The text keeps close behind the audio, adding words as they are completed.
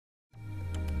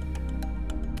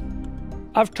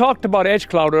I've talked about Edge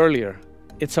Cloud earlier.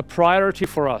 It's a priority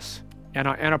for us and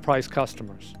our enterprise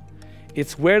customers.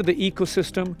 It's where the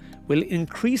ecosystem will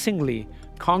increasingly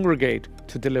congregate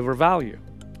to deliver value.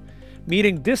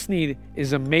 Meeting this need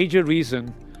is a major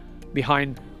reason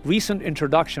behind recent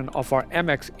introduction of our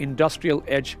MX Industrial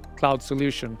Edge Cloud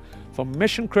solution for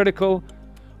mission-critical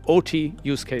OT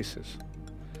use cases.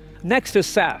 Next is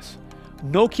SaaS.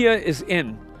 Nokia is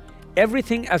in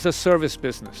everything as a service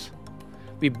business.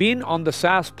 We've been on the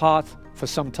SaaS path for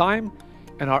some time,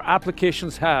 and our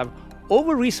applications have,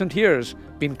 over recent years,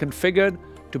 been configured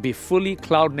to be fully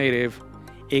cloud native,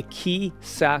 a key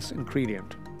SaaS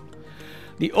ingredient.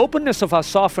 The openness of our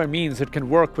software means it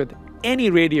can work with any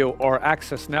radio or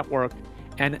access network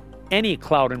and any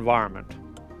cloud environment.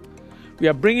 We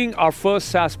are bringing our first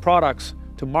SaaS products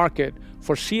to market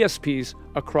for CSPs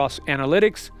across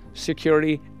analytics,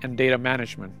 security, and data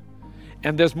management.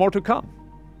 And there's more to come.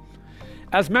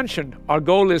 As mentioned, our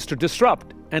goal is to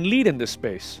disrupt and lead in this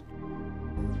space.